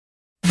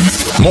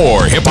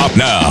More hip hop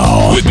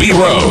now with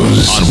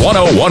B.Rose on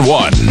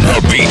 1011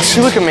 The Beat.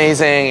 You look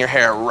amazing. Your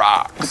hair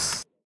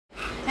rocks.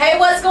 Hey,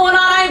 what's going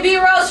on? I'm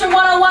B.Rose from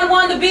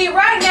 1011 The Beat.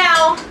 Right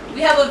now,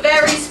 we have a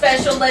very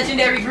special,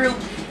 legendary group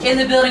in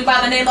the building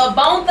by the name of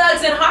Bone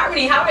Thugs and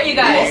Harmony. How are you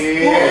guys?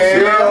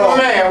 Yeah,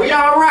 man, we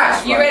all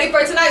right. You ready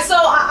for tonight? So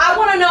I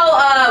want to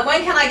know,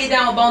 when can I get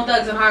down with Bone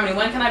Thugs and Harmony?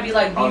 When can I be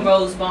like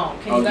B.Rose Bone?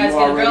 Can you guys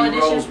get a girl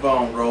edition? Rose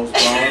Bone.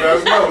 Let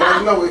us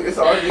know. It's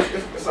already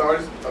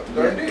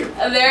there.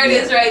 There it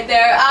is right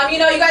there. You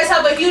know, you guys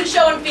have a huge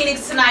show in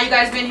Phoenix tonight. You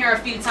guys been here a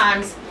few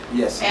times.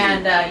 Yes.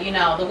 And, you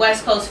know, the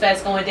West Coast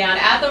Fest going down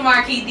at the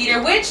Marquee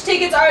Theater, which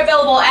tickets are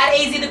available at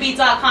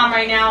azthebeat.com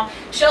right now.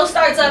 Show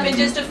starts up in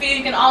just a few.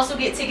 You can also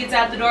get tickets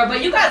at the door.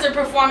 But you guys are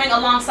performing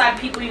alongside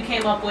people you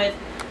came up with,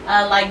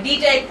 like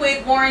DJ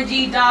Quick, Warren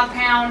G, Dog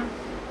Pound,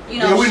 you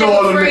know,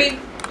 Sugar Free.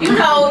 You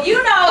know.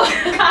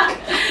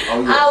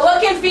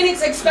 What can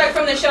Phoenix expect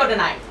from the show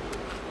tonight?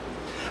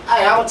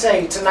 Hey, I will tell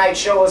you, tonight's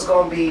show is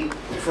going to be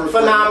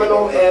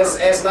phenomenal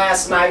as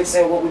last night's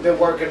and what we've been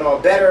working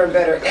on. Better and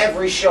better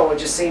every show. It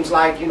just seems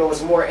like, you know,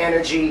 it's more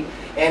energy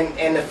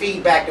and the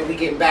feedback that we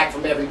getting back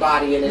from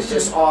everybody, and it's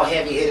just all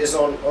heavy hitters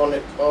on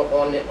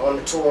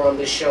the tour on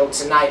this show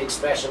tonight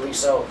especially.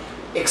 So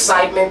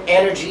excitement,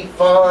 energy,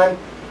 fun,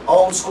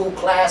 old school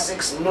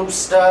classics, new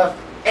stuff.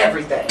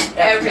 Everything.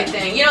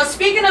 You know,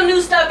 speaking of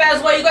new stuff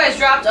as well, you guys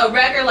dropped a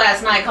record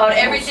last night called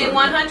Everything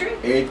 100?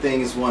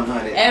 Everything is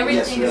 100.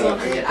 Everything is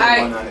 100. Everything All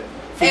right. 100.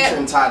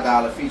 Featuring Ty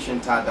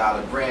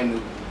Dolla, brand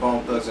new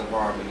Bone Thugs and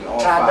Harmony. All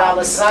Ty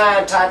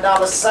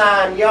Dolla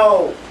Sign,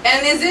 yo.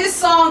 And is this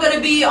song going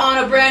to be on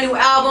a brand new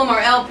album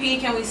or LP?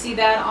 Can we see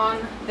that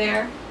on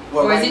there?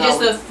 Well, or is right it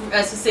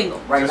just a single?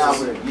 Right now,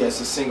 it's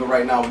a single.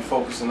 Right now, we're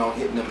focusing on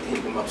hitting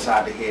them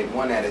upside the head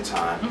one at a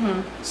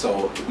time.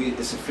 So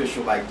it's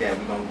official like that.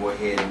 We're gonna go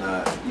ahead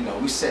and you know,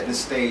 we're setting the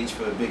stage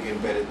for bigger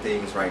and better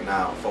things right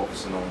now.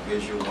 Focusing on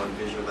one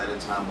visual at a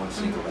time, one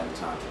single at a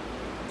time.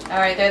 All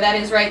right, that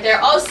is right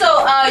there. Also,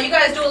 you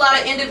guys do a lot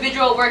of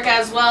individual work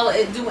as well.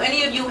 Do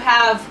any of you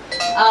have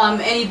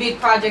any big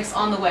projects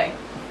on the way?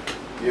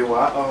 Yeah,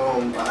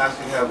 well, I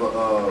actually have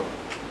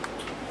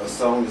a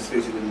song that's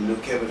featured in the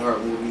new Kevin Hart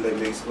movie, Let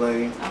Me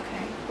Explain.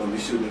 Okay. Gonna be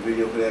shooting a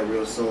video for that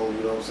real soon,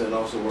 you know what I'm saying?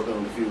 Also working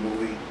on a few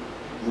movie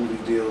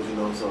deals, you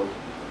know, so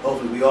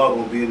hopefully we all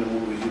gonna be in the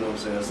movies, you know what I'm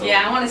saying? So,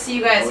 yeah, I want to see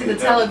you guys see the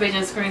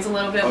television screens a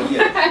little bit more.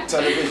 Yeah,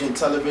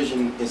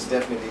 television is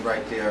definitely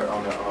right there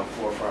on the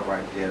forefront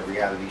right there.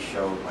 Reality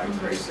show, like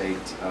Trey say,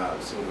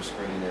 silver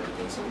screen and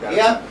everything. So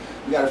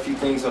we got a few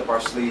things up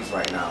our sleeves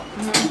right now.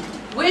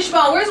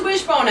 Wishbone, where's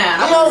Wishbone at?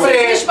 I'm over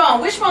there.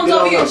 Wishbone's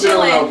over here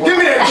chilling. Give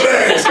me that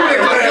glass.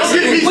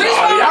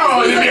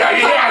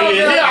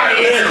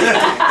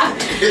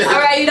 All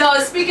right, you know,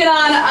 speaking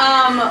on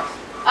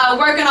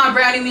working on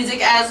brand new music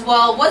as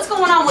well. What's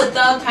going on with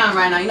Dog Pound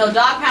right now? You know,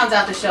 Dog Pound's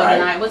at the show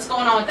tonight. What's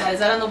going on with that? Is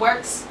that in the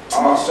works?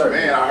 Oh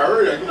man, I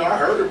heard it. You know, I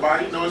heard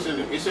about it. You know, it's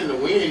in the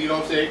wind. You know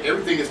what I'm saying?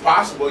 Everything is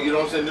possible. You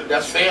know what I'm saying?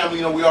 That's family.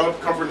 You know, we all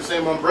come from the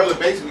same umbrella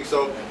basically.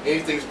 So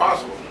anything's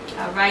possible.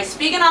 All right.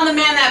 Speaking on the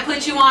man that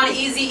put you on,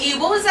 Eazy-E,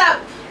 what was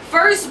that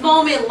first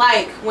moment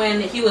like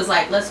when he was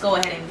like, "Let's go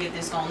ahead and get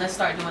this going. Let's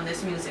start doing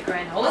this music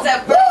right now"? What was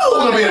that first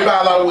moment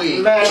about our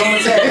weed? Man, I'm gonna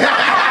tell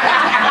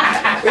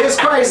you, it's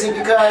crazy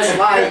because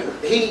like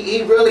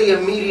he really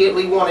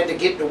immediately wanted to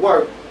get to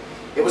work.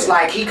 It was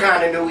like he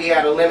kind of knew he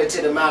had a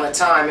limited amount of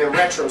time in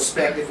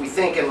retrospect, if we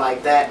thinking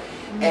like that.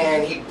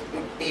 And he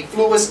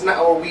flew us,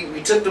 or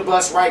we took the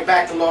bus right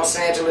back to Los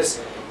Angeles.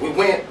 We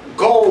went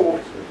gold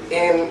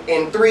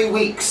in 3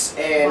 weeks,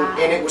 and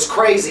it was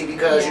crazy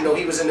because you know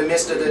he was in the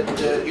midst of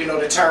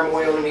the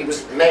turmoil, and he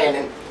was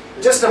and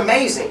just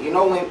amazing, you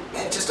know,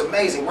 just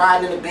amazing.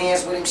 Riding in the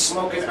Benz with him,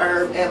 smoking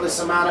herb, endless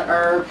amount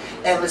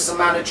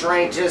of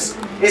drink. Just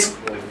it's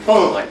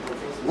fun.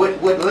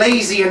 What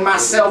Lazy and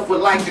myself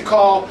would like to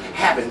call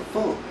having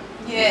fun.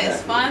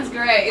 Yes, fun's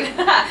great.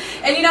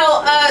 And you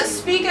know,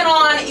 speaking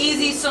on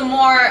Eazy some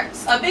more,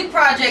 a big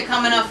project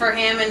coming up for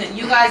him and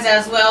you guys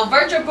as well.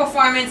 Virtual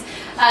performance,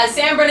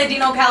 San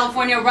Bernardino,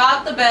 California,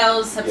 Rock the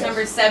Bells,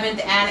 September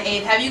 7th and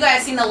 8th. Have you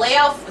guys seen the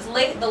layout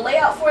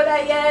for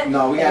that yet?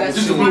 No, we haven't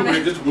just seen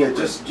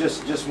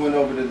it. Just went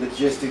over the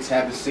logistics.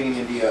 Haven't seen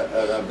any of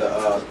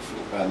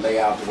the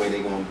layout, the way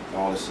they're going,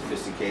 all the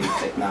sophisticated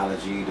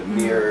technology, the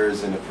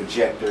mirrors and the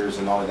projectors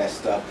and all of that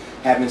stuff.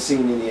 Haven't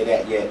seen any of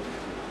that yet.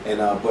 And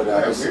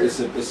it's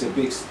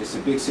a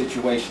big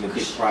situation, a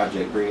big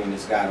project, bringing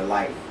this guy to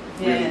life.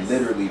 Really,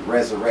 literally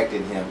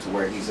resurrecting him to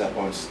where he's up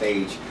on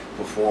stage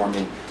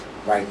performing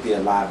right there,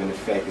 live in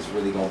effect. It's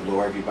really gonna blow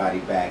everybody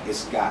back.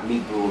 It's got me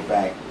blew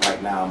back right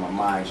now in my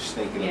mind, just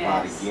thinking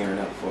about it, gearing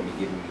up for me,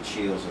 giving me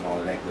chills and all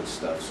of that good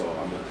stuff. So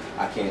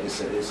I can't. It's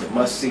a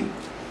must see.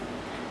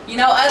 You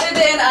know, other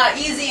than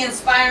Eazy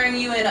inspiring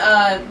you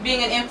and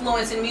being an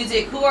influence in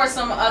music, who are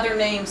some other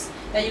names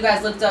that you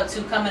guys looked up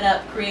to coming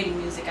up creating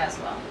music as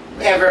well?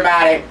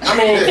 Everybody. I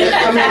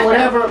mean,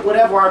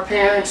 whatever our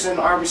parents and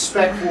our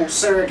respectful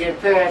surrogate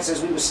parents,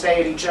 as we would stay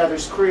at each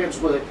other's cribs,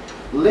 would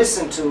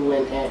listen to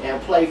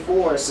and play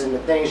for us, and the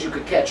things you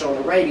could catch on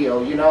the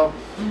radio, you know.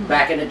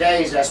 back in the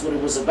days, that's what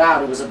it was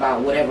about. It was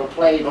about whatever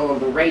played on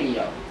the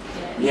radio.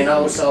 You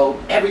know, so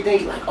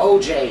everything like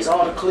OJ's,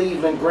 all the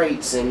Cleveland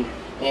greats and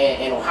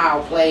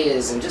Ohio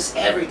players and just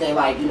everything,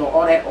 like, you know,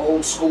 all that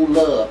old school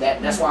love.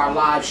 That's why our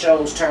live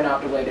shows turn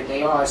out the way that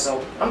they are.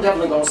 So I'm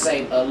definitely gonna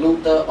say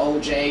Luther,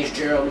 OJ's,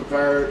 Gerald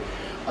Levert,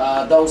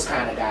 those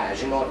kind of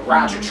guys. You know,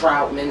 Roger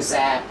Troutman,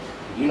 Zapp.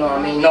 You know what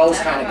I mean? Those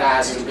kind of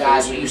guys are the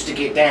guys we used to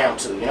get down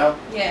to, you know?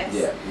 Yes.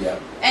 Yeah.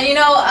 And you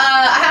know,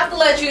 I have to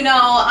let you know,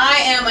 I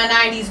am a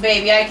 90s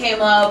baby. I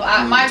came up,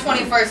 my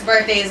 21st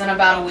birthday is in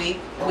about a week,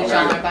 which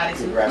y'all are invited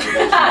to.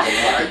 Congratulations and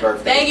happy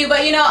birthday. Thank you.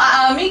 But you know,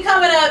 me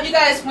coming up, you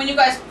guys, when you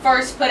guys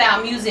first put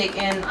out music,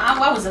 and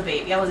I was a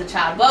baby, I was a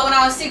child. But when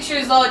I was 6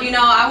 years old, you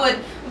know, I would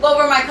go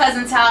over to my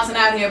cousin's house and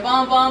out here,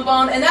 boom, boom,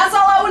 boom, and that's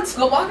all I would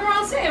go walking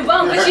around saying,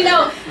 boom. Because you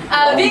know,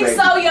 being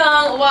so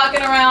young,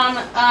 walking around,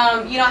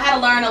 you know, I had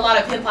to learn a lot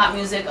of hip hop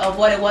music of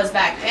what it was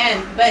back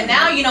then. But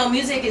now, you know,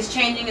 music is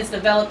changing, it's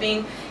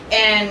developing,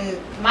 and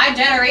my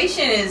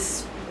generation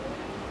is,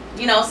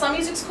 you know, some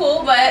music's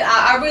cool, but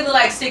I really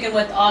like sticking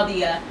with all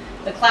the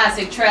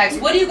classic tracks.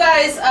 What do you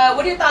guys,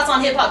 what are your thoughts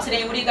on hip hop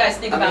today? What do you guys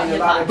think about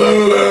hip hop?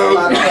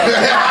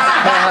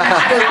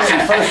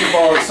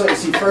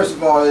 First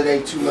of all, it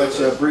ain't too much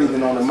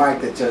breathing on the mic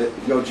that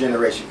your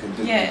generation can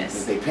do.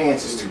 Yes. Their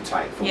pants is too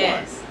tight for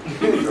yes. one.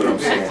 You know what I'm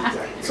saying?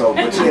 So,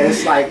 but yeah,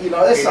 it's like, you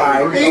know, it's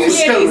alright. The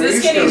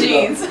skinny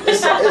jeans.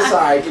 It's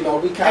alright, you know,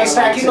 we kind of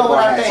like you know what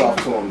I think? off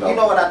to them, though. You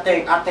know what I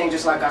think? I think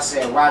just like I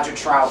said, Roger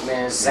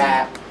Troutman,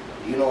 Zapp,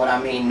 you know what I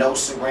mean, No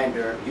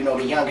Surrender. You know,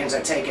 the youngins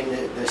are taking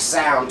the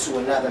sound to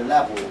another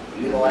level.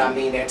 You know what I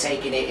mean? They're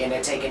taking it and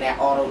they're taking that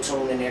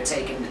auto-tune and they're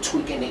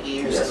tweaking the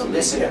ears of the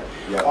listener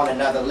on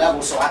another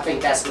level. So I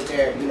think that's what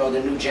they're, you know, the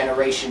new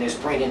generation is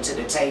bringing to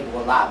the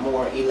table, a lot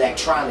more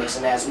electronics.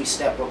 And as we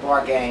step up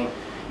our game,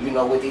 you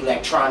know, with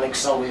electronics,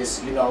 so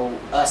is, you know,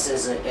 us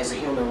as a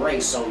human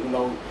race. So, you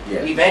know,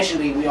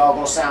 eventually we all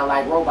gonna sound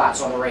like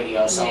robots on the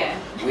radio. So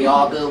we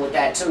all good with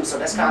that too. So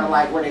that's kind of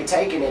like where they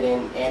taking it,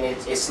 and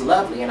it's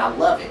lovely, and I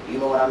love it. You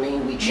know what I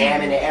mean? We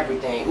jamming to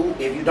everything.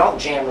 If you don't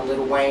jam to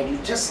Lil Wayne, you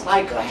just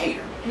like a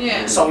hater.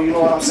 Yeah. So you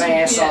know what I'm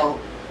saying? So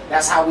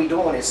that's how we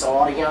doing it. So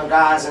all the young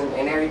guys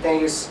and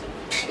everything is.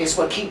 It's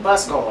what keep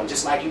us going,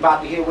 just like you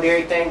about to hear with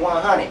everything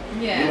 100.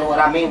 Yeah. You know what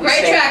I mean?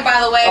 Great track, by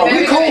the way. Oh,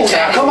 we cool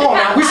now. Come on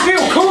now. We still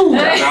cool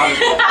now.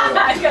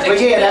 But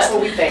yeah, that's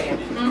what we thinking.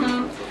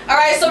 All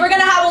right, so we're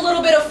going to have a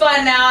little bit of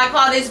fun now. I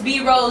call this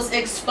B.Rose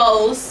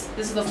Exposed.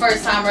 This is the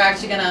first time we're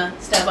actually going to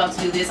step up to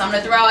do this. I'm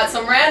going to throw out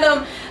some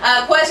random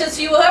questions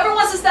to you. Whoever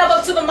wants to step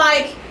up to the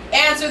mic,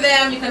 answer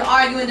them. You can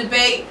argue and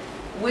debate.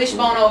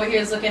 Wishbone over here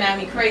is looking at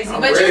me crazy,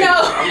 but you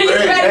know,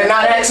 they're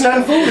not asking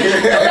nothing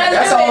foolish.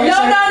 That's all. No,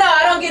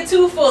 I don't get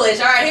too foolish.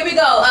 All right, here we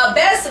go.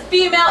 Best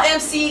female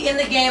MC in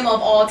the game of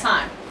all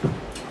time.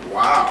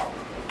 Wow.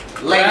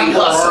 Lady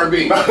Hustle.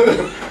 R&B.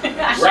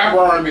 Rapper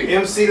R&B.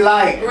 MC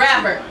Light.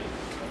 Rapper.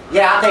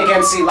 Yeah, I think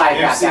MC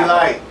Light got MC that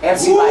Light. one.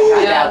 MC Light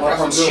got that one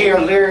That's from sheer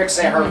lyrics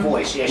and her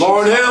voice. Yeah,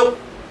 Lauren Hill.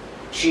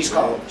 She's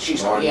cold.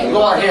 She's cold. Yeah,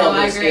 Lauren Hill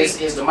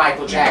is the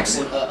Michael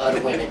Jackson of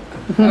the women.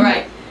 All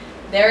right.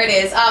 There it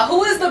is.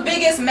 Who is the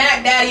biggest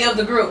Mac Daddy of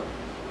the group?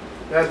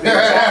 What is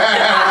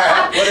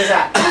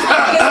that?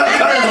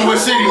 What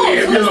city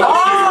we in?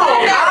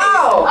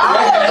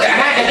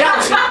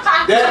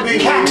 That'd be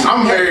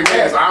I'm very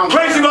mad.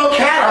 Crazy Mo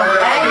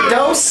Cat. Hey,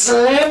 don't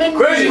slam and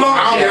Crazy Mo I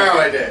don't get Cat. out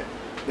like that.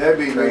 That'd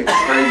be Crazy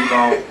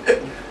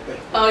Mo.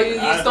 Oh, you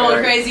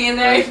throwing crazy in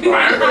there? I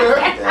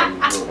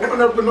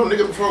never put no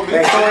nigga before me.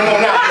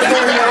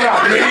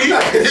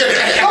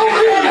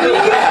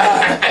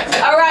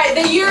 All right,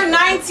 the year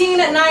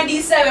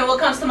 1997. What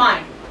comes to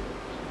mind?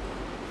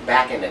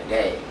 Back in the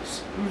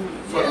days.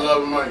 For the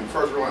love of money.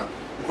 First one.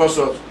 What's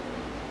up?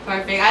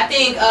 Perfect. I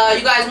think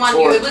you guys won.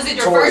 Was it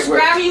your first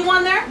Grammy you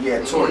won there?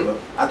 Yeah, tour.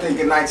 I think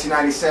in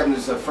 1997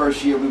 is the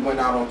first year we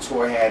went out on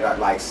tour. Had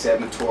like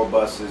 7 tour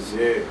buses.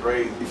 Yeah,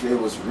 crazy. It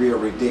was real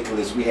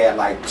ridiculous. We had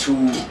like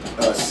 2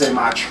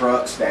 semi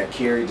trucks that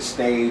carried the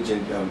stage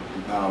and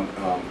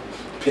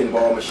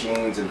pinball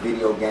machines and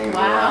video games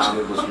around.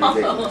 It was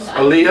ridiculous.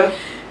 Aaliyah.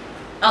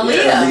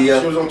 Aaliyah. Yeah,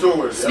 She was on tour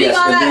with us. Speak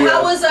on that.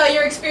 How was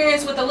your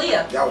experience with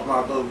Aaliyah? That was my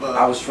little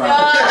I was trying.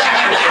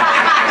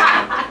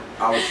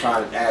 I was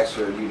trying to ask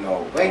her, you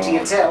know. Wait till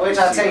I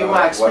tell you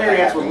my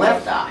experience with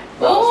Left Eye.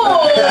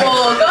 Oh,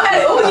 go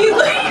ahead. Oh, you.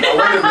 Wait a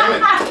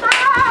minute.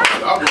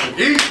 I was a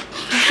geek.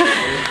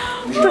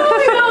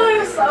 Oh,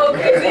 that's so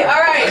crazy. All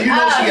right. You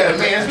know she got a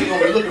man. She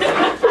gonna be looking for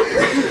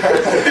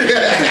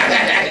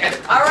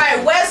All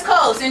right, West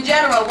Coast in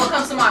general. What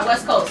comes to mind?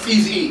 West Coast.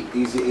 Eazy-E.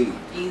 Eazy-E.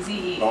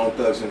 Eazy-E. Bone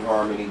Thugs and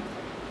Harmony.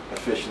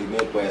 Officially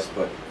Midwest,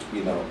 but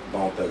you know,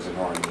 Bone Thugs and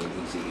Harmony and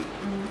Eazy-E.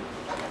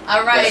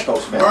 All right. West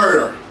Coast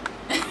Murder.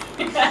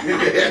 MTV.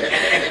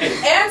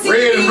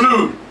 Red and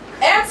blue.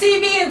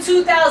 MTV in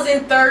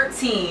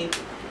 2013.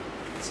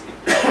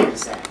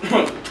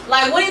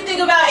 Like, what do you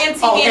think about MTV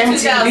Oh, in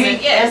 2000?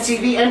 MTV, Yes.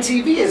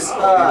 MTV is,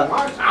 I don't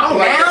like now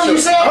that you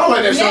show. said? I don't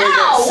like that show.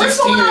 Yeah, what's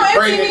going on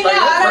with MTV now? I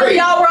remember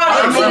y'all were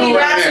on MTV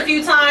Raps a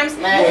few times.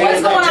 Man,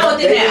 What's going on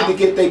with it They now? need to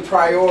get their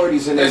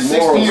priorities and their That's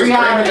morals 16 years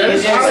Reality pregnant.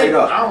 is That's just- straight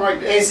up. I don't like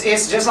that.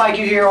 it's just like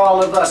you hear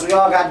all of us. We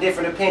all got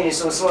different opinions,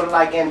 so it's sort of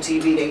like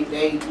MTV.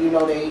 They you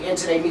know, they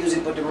into their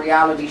music, but the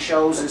reality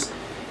shows is,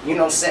 you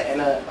know, setting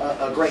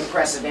a great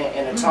precedent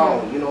and a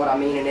tone. You know what I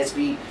mean? And it's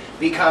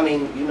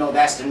becoming, you know,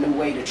 that's the new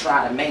way to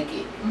try to make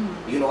it.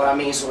 You know what I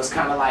mean? So it's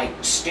kind of like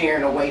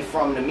steering away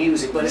from the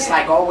music, but it's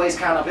like always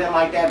kind of been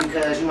like that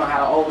because you know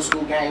how the old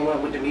school game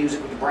went with the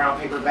music, with the brown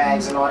paper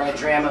bags and all that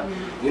drama.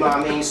 You know what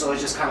I mean? So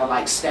it's just kind of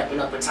like stepping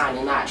up a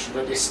tiny notch,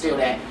 but there's still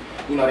that,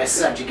 you know, that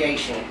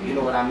subjugation. You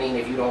know what I mean?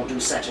 If you don't do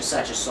such and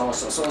such and so and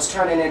so, so it's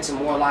turning into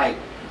more like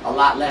a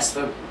lot less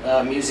for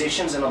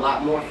musicians and a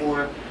lot more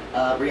for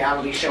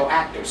reality show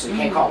actors. So you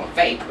can't call them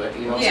fake, but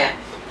you know what I'm saying?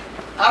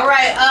 All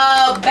right,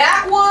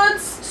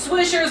 backwoods,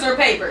 swishers, or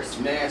papers?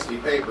 Nasty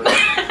papers.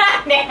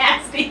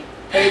 Nasty.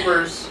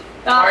 Papers.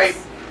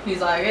 Thoughts?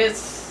 He's like,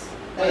 it's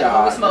They what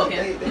are. we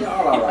smoking. They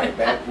are all right.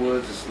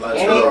 Backwoods is like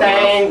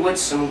Anything with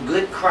some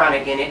good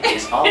chronic in it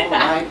is all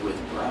right with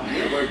bro.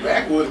 Yeah, but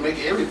backwoods make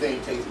everything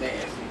taste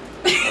nasty.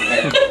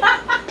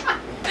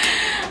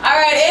 All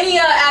right, any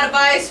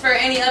advice for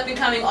any up and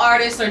coming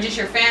artists or just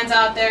your fans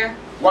out there?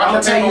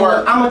 Watch your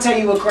paperwork. I'm gonna tell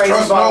you what Crazy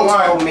Trust Bone no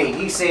one. told me.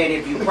 He said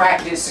if you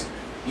practice,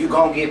 you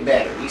gonna get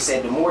better. He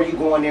said the more you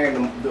go in there,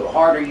 the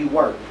harder you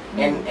work.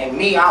 And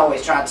me, I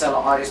always try to tell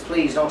an artist,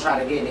 please don't try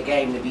to get in the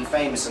game to be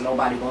famous, and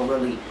nobody gonna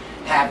really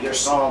have your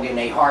song in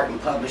their heart,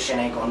 and publishing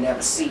ain't gonna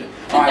never see it.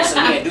 All right, so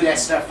yeah, do that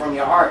stuff from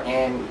your heart,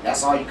 and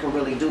that's all you can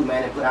really do,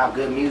 man, and put out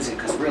good music,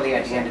 because really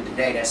at the end of the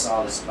day, that's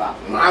all it's about.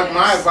 My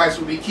advice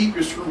would be keep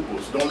your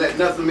scruples. Don't let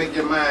nothing make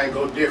your mind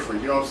go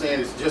different. You know what I'm saying?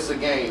 It's just a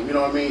game. You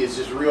know what I mean? It's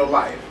just real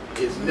life.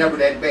 It's never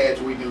that bad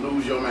to where you can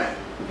lose your mind.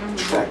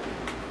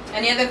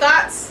 Any other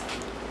thoughts?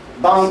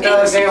 Bone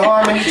Thugs and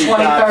Harmony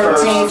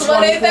 2013,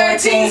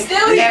 2014,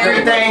 still here.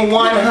 everything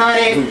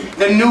 100.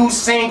 The new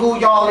single,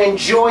 y'all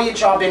enjoy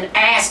it. Y'all been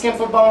asking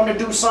for Bone to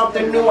do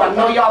something new. I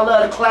know y'all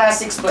love the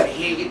classics, but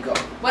here you go.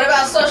 What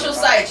about social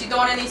sites? You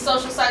throwing any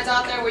social sites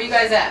out there? Where you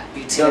guys at?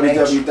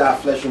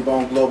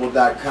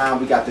 www.fleshandboneglobal.com.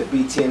 We got the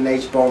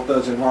BTNH,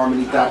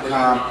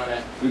 BoneThugsandHarmony.com.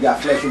 We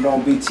got Flesh and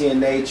Bone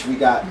BTNH. We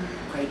got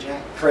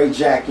Cray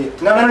Jacket.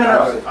 No.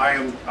 I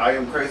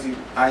am crazy.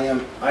 I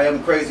am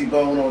Crazy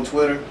Bone on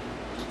Twitter.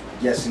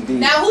 Yes, indeed.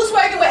 Now, who's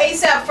working with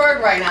A$AP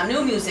Ferg right now?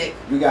 New music.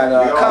 We got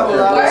a couple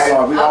of us.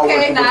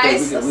 Okay,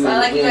 nice. I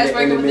like you guys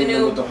working with the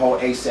new. With the whole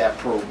A$AP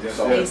crew.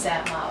 So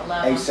A$AP, wow,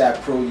 love 'em.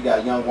 A$AP crew. You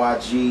got Young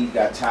YG. You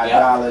got Ty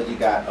Dolla. You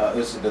got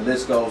the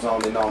list goes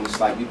on and on. It's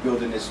like you're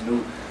building this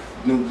new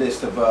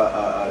list of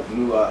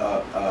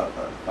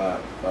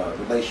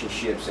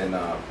relationships and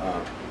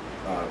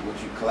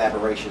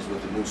collaborations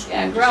with the new school.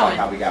 Yeah, just growing. like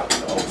how we got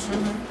with the old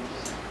school.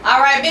 All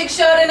right, big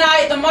show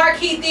tonight. The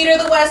Marquee Theater,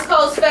 the West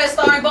Coast Fest,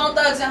 starring Bone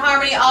Thugs and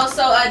Harmony.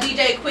 Also,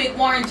 DJ Quick,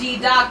 Warren G,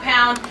 Doc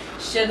Pound,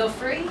 Sugar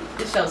Free.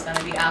 The show's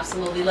gonna be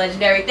absolutely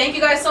legendary. Thank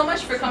you guys so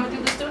much for coming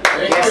through the studio.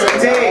 Yes,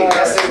 indeed.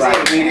 Yes, That's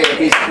right. indeed.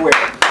 Be quick.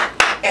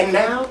 And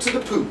now to the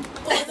poo.